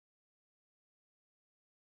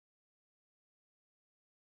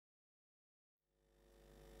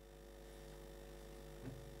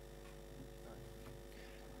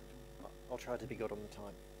try to be good on the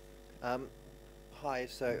time. Hi,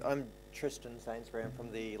 so I'm Tristram Sainsbury. I'm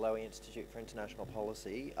from the Lowy Institute for International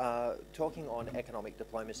Policy. Talking on economic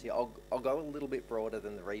diplomacy, I'll go a little bit broader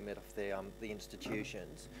than the remit of the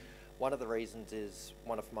institutions. One of the reasons is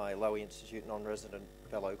one of my Lowy Institute non-resident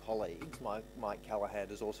fellow colleagues, Mike Callahan,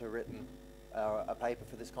 has also written a paper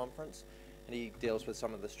for this conference, and he deals with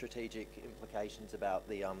some of the strategic implications about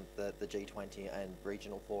the G20 and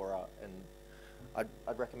regional fora, and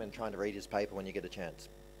I'd recommend trying to read his paper when you get a chance.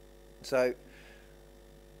 So,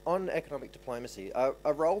 on economic diplomacy,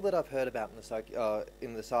 a role that I've heard about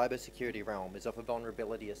in the cybersecurity realm is of a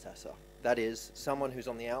vulnerability assessor. That is, someone who's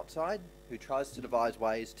on the outside, who tries to devise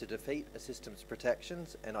ways to defeat a system's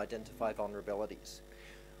protections and identify vulnerabilities.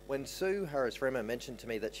 When Sue Harris-Rimmer mentioned to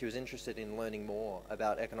me that she was interested in learning more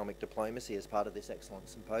about economic diplomacy as part of this excellent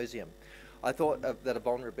symposium, I thought that a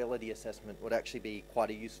vulnerability assessment would actually be quite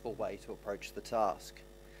a useful way to approach the task.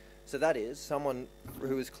 So that is, someone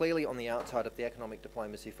who is clearly on the outside of the economic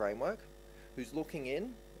diplomacy framework, who's looking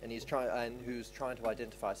in and who's trying to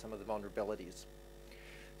identify some of the vulnerabilities.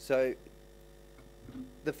 So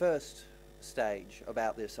the first stage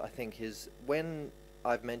about this, I think, is when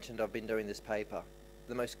I've mentioned I've been doing this paper,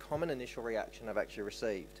 the most common initial reaction I've actually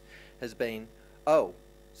received has been, oh,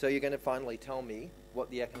 so you're going to finally tell me what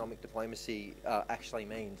the economic diplomacy actually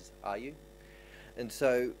means, are you? And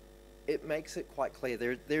so it makes it quite clear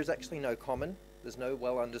there's actually there's no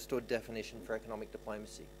well understood definition for economic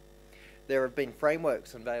diplomacy. There have been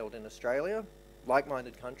frameworks unveiled in Australia,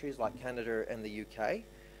 like-minded countries like Canada and the UK,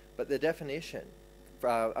 but the definition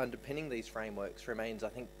underpinning these frameworks remains, I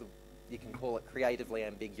think, you can call it creatively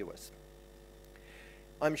ambiguous.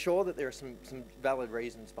 I'm sure that there are some valid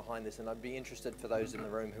reasons behind this, and I'd be interested for those in the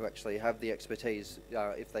room who actually have the expertise,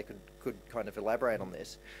 if they could kind of elaborate on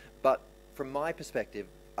this. But from my perspective,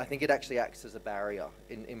 I think it actually acts as a barrier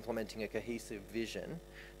in implementing a cohesive vision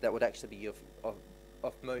that would actually be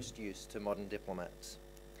of most use to modern diplomats.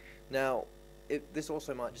 Now, this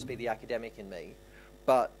also might just be the academic in me,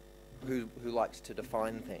 but who likes to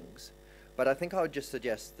define things. But I think I would just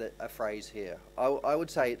suggest that a phrase here. I would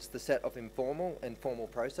say it's the set of informal and formal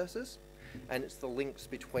processes, and it's the links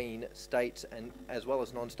between states and as well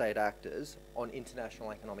as non-state actors on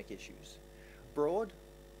international economic issues. Broad,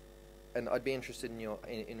 and I'd be interested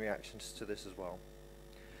in reactions to this as well.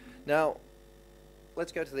 Now,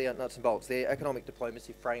 let's go to the nuts and bolts, the economic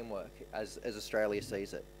diplomacy framework as Australia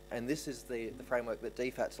sees it. And this is the framework that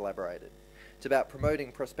DFAT's elaborated. It's about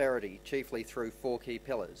promoting prosperity, chiefly through 4 key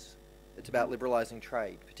pillars. It's about liberalising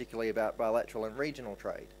trade, particularly about bilateral and regional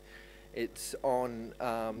trade. It's on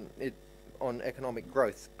economic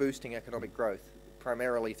growth, boosting economic growth,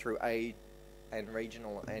 primarily through aid and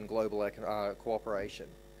regional and global cooperation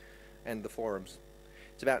and the forums.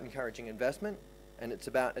 It's about encouraging investment, and it's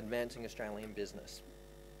about advancing Australian business.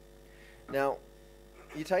 Now,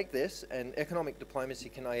 you take this, and economic diplomacy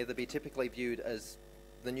can either be typically viewed as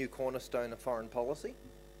the new cornerstone of foreign policy,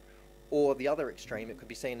 or the other extreme, it could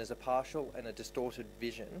be seen as a partial and a distorted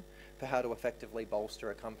vision for how to effectively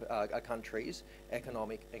bolster a country's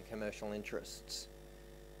economic and commercial interests.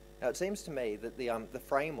 Now, it seems to me that the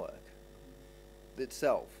framework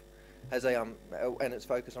itself has and its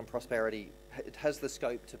focus on prosperity, it has the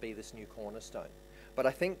scope to be this new cornerstone. But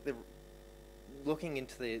I think looking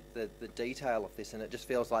into the detail of this, and it just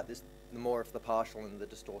feels like the more of the partial and the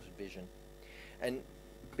distorted vision. And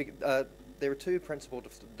there are 2 principal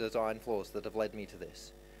design flaws that have led me to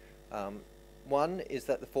this. One is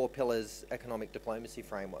that the 4 pillars economic diplomacy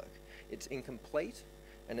framework, it's incomplete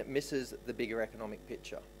and it misses the bigger economic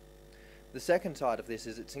picture. The second side of this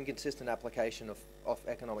is its inconsistent application of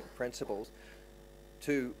economic principles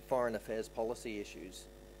to foreign affairs policy issues.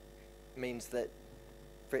 Means that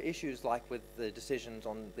for issues like with the decisions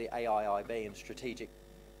on the AIIB and strategic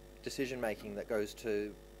decision making that goes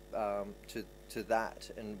to that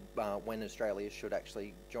and when Australia should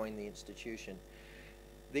actually join the institution,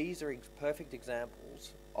 these are perfect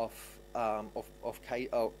examples of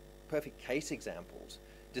perfect case examples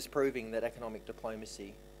disproving that economic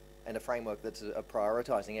diplomacy and a framework that's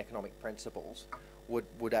prioritising economic principles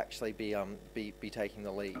would actually be taking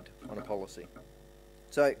the lead on a policy.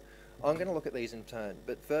 So I'm going to look at these in turn,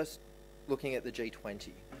 but first looking at the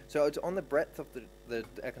G20. So it's on the breadth of the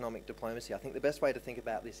economic diplomacy. I think the best way to think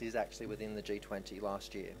about this is actually within the G20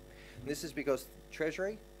 last year. And this is because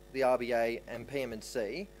Treasury, the RBA and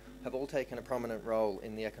PM&C have all taken a prominent role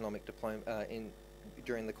in the economic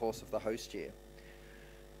during the course of the host year.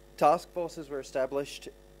 Task forces were established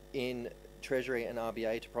in Treasury and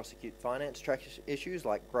RBA to prosecute finance track issues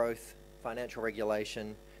like growth, financial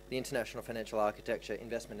regulation, the international financial architecture,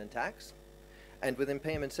 investment and tax. And within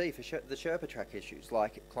PM&C for the Sherpa track issues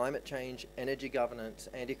like climate change, energy governance,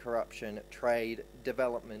 anti-corruption, trade,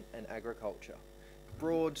 development and agriculture.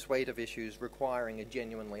 Broad suite of issues requiring a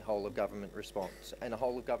genuinely whole-of-government response, and a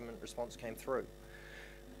whole-of-government response came through.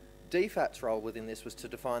 DFAT's role within this was to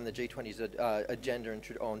define the G20's agenda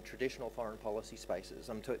on traditional foreign policy spaces.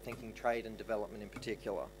 I'm thinking trade and development in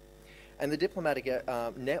particular. And the diplomatic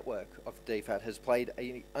network of DFAT has played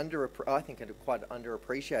I think, a quite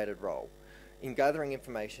underappreciated role in gathering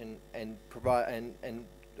information and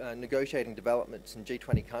negotiating developments in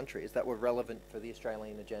G20 countries that were relevant for the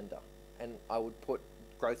Australian agenda. And I would put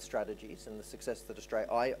growth strategies and the success that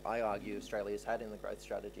I argue Australia's had in the growth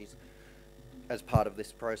strategies as part of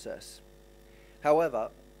this process.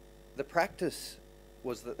 However, the practice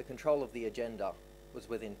was that the control of the agenda was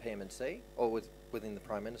within PM&C, or was within the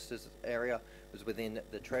Prime Minister's area, was within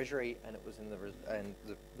the Treasury, and it was in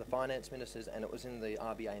the Finance Ministers, and it was in the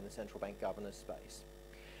RBA and the Central Bank Governors space.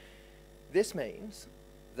 This means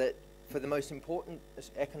that for the most important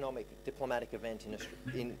economic diplomatic event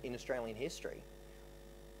in Australian history,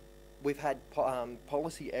 we've had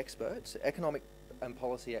policy experts, economic and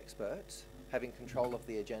policy experts, having control of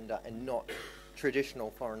the agenda and not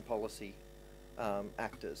traditional foreign policy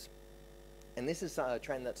actors. And this is a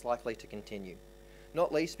trend that's likely to continue,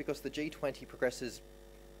 not least because the G20 progresses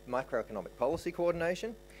microeconomic policy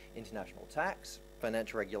coordination, international tax,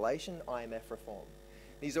 financial regulation, IMF reform.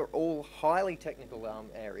 These are all highly technical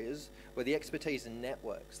areas where the expertise and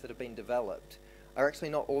networks that have been developed are actually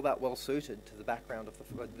not all that well suited to the background of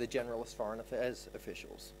the generalist foreign affairs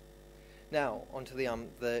officials. Now, onto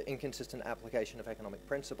the inconsistent application of economic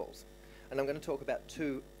principles. And I'm going to talk about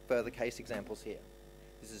two further case examples here.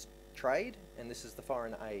 This is trade, and this is the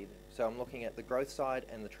foreign aid. So I'm looking at the growth side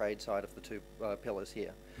and the trade side of the two pillars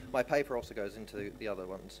here. My paper also goes into the other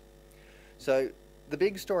ones. So the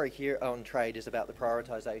big story here on trade is about the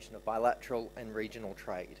prioritisation of bilateral and regional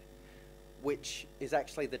trade, which is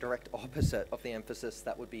actually the direct opposite of the emphasis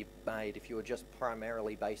that would be made if you were just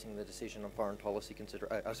primarily basing the decision on foreign policy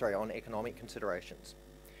on economic considerations.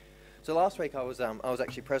 So last week I was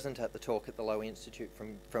actually present at the talk at the Lowy Institute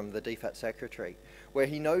from the DFAT secretary, where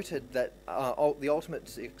he noted that the ultimate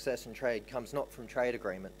success in trade comes not from trade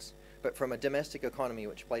agreements, but from a domestic economy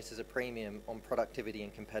which places a premium on productivity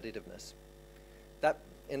and competitiveness. That,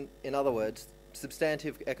 in other words,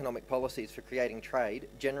 substantive economic policies for creating trade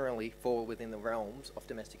generally fall within the realms of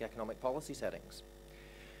domestic economic policy settings.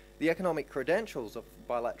 The economic credentials of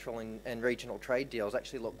bilateral and regional trade deals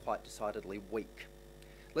actually look quite decidedly weak.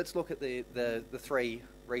 Let's look at the three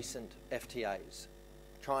recent FTAs,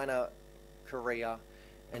 China, Korea,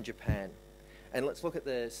 and Japan. And let's look at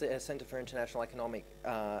the Centre for International Economic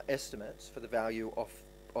estimates for the value of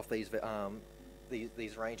these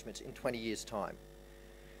arrangements in 20 years' time.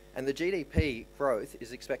 And the GDP growth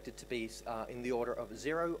is expected to be in the order of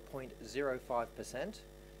 0.05%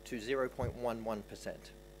 to 0.11%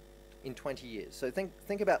 in 20 years. So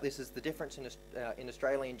think about this as the difference in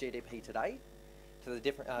Australian GDP today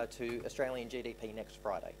to Australian GDP next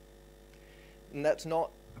Friday. And that's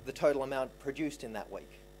not the total amount produced in that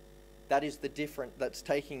week. That is the difference. That's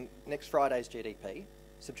taking next Friday's GDP,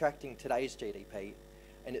 subtracting today's GDP,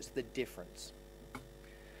 and it's the difference.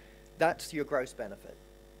 That's your gross benefit.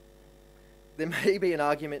 There may be an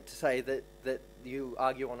argument to say that you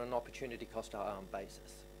argue on an opportunity cost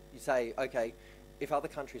basis. You say, okay, if other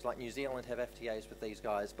countries like New Zealand have FTAs with these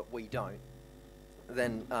guys, but we don't,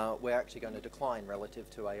 then we're actually going to decline relative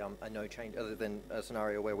to a no change, other than a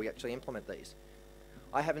scenario where we actually implement these.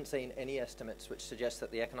 I haven't seen any estimates which suggest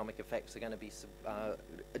that the economic effects are going to be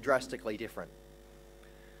drastically different.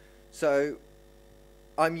 So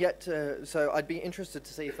I'd be interested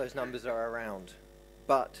to see if those numbers are around.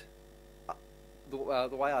 But the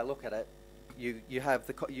way I look at it, you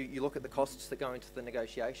look at the costs that go into the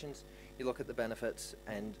negotiations, you look at the benefits,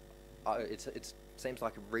 and it seems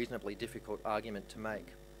like a reasonably difficult argument to make.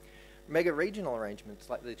 Mega regional arrangements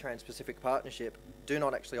like the Trans-Pacific Partnership do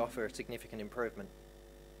not actually offer a significant improvement.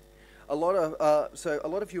 A lot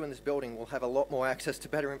of you in this building will have a lot more access to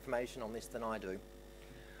better information on this than I do.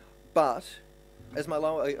 But as my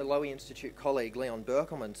Lowy Institute colleague Leon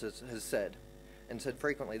Berkelman has said, and said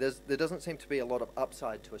frequently, there doesn't seem to be a lot of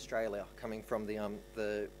upside to Australia coming from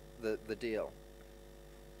the deal.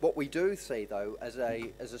 What we do see, though,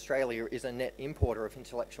 as Australia is a net importer of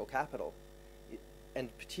intellectual capital, and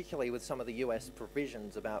particularly with some of the US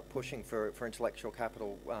provisions about pushing for intellectual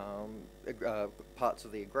capital parts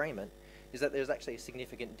of the agreement, is that there's actually a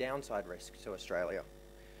significant downside risk to Australia.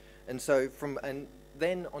 And so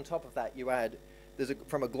then on top of that, you add,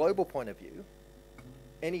 from a global point of view,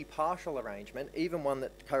 any partial arrangement, even one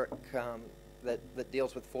that that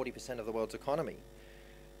deals with 40% of the world's economy,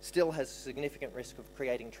 still has a significant risk of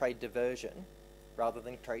creating trade diversion rather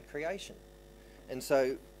than trade creation. And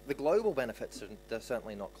so the global benefits are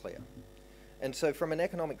certainly not clear. And so from an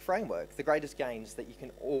economic framework, the greatest gains that you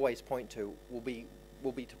can always point to will be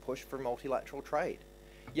to push for multilateral trade.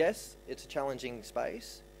 Yes, it's a challenging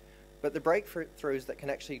space, but the breakthroughs that can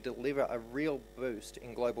actually deliver a real boost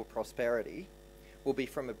in global prosperity will be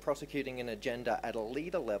from prosecuting an agenda at a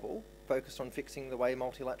leader level focused on fixing the way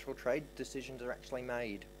multilateral trade decisions are actually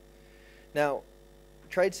made. Now,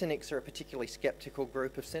 trade cynics are a particularly sceptical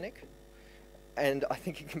group of cynic, and I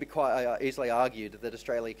think it can be quite easily argued that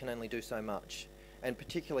Australia can only do so much, and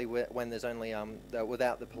particularly when there's only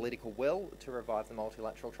without the political will to revive the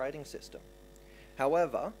multilateral trading system.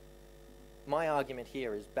 However, my argument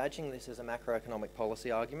here is badging this as a macroeconomic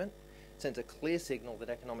policy argument sends a clear signal that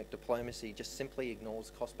economic diplomacy just simply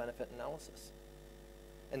ignores cost-benefit analysis.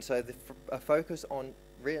 And so a focus on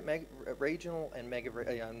regional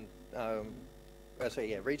and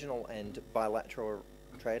bilateral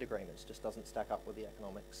trade agreements just doesn't stack up with the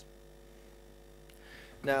economics.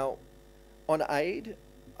 Now, on aid,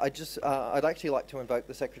 I'd actually like to invoke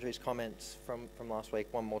the Secretary's comments from last week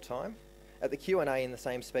one more time. At the Q&A in the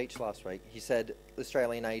same speech last week, he said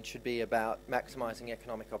Australian aid should be about maximising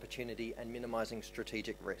economic opportunity and minimising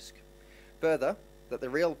strategic risk. Further, that the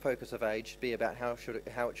real focus of aid should be about how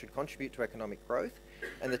it should contribute to economic growth,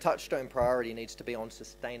 and the touchstone priority needs to be on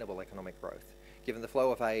sustainable economic growth, given the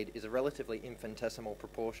flow of aid is a relatively infinitesimal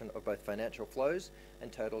proportion of both financial flows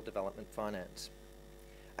and total development finance.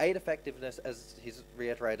 Aid effectiveness, as he's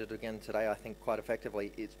reiterated again today, I think quite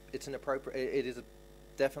effectively, it is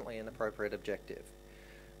definitely an appropriate objective.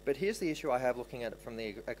 But here's the issue I have looking at it from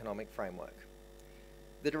the economic framework.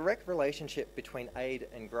 The direct relationship between aid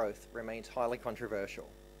and growth remains highly controversial.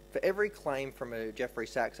 For every claim from a Jeffrey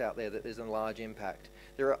Sachs out there that there's a large impact,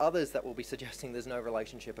 there are others that will be suggesting there's no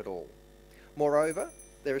relationship at all. Moreover,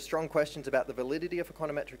 there are strong questions about the validity of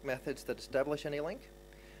econometric methods that establish any link.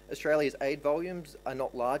 Australia's aid volumes are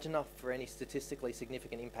not large enough for any statistically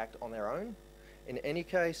significant impact on their own, in any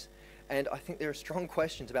case, and I think there are strong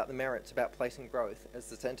questions about the merits about placing growth as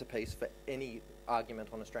the centrepiece for any argument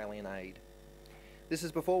on Australian aid. This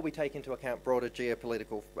is before we take into account broader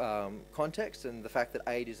geopolitical context and the fact that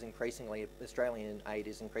Australian aid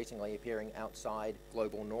is increasingly appearing outside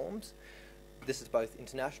global norms. This is both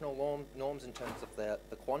international norms in terms of the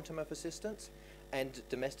quantum of assistance and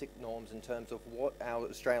domestic norms in terms of what our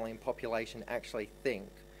Australian population actually think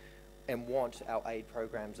and want our aid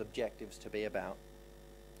programs' objectives to be about.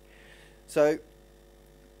 So,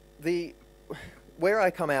 where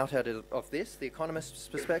I come out of this, the economist's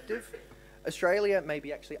perspective, Australia may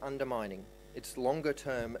be actually undermining its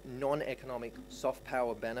longer-term non-economic soft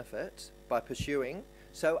power benefits by pursuing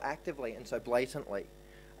so actively and so blatantly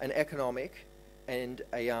an economic and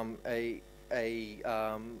a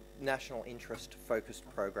national interest focused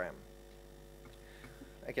program.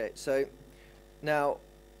 Okay, so now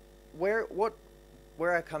where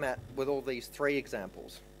I come at with all these three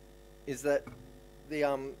examples is that the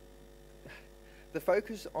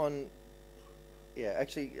focus on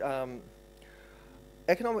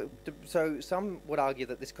so some would argue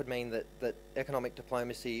that this could mean that economic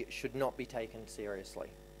diplomacy should not be taken seriously.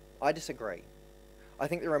 I disagree. I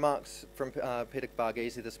think the remarks from Peter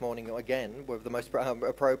Barghese this morning again were the most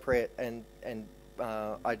appropriate, and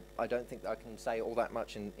I don't think I can say all that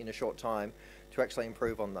much in a short time to actually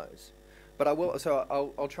improve on those. But I will. So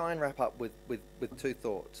I'll try and wrap up with two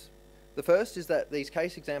thoughts. The first is that these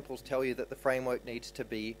case examples tell you that the framework needs to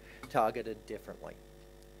be targeted differently.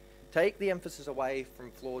 Take the emphasis away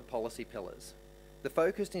from flawed policy pillars. The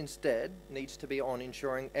focus instead needs to be on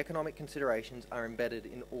ensuring economic considerations are embedded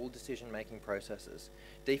in all decision-making processes.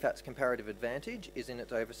 DFAT's comparative advantage is in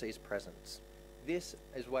its overseas presence. This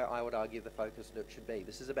is where I would argue the focus should be.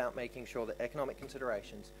 This is about making sure that economic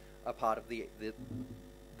considerations are part of the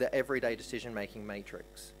everyday decision-making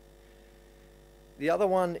matrix. The other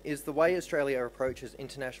one is the way Australia approaches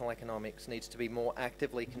international economics needs to be more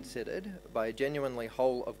actively considered by a genuinely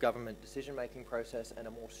whole-of-government decision-making process and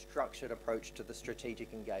a more structured approach to the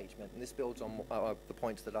strategic engagement. And this builds on the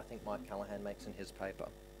points that I think Mike Callaghan makes in his paper.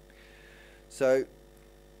 So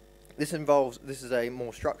this is a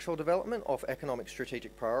more structural development of economic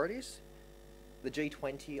strategic priorities. The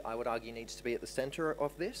G20, I would argue, needs to be at the centre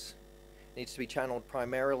of this. It needs to be channeled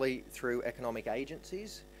primarily through economic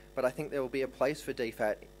agencies, but I think there will be a place for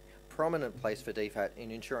DFAT, prominent place for DFAT,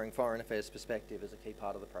 in ensuring foreign affairs perspective is a key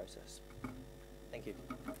part of the process. Thank you.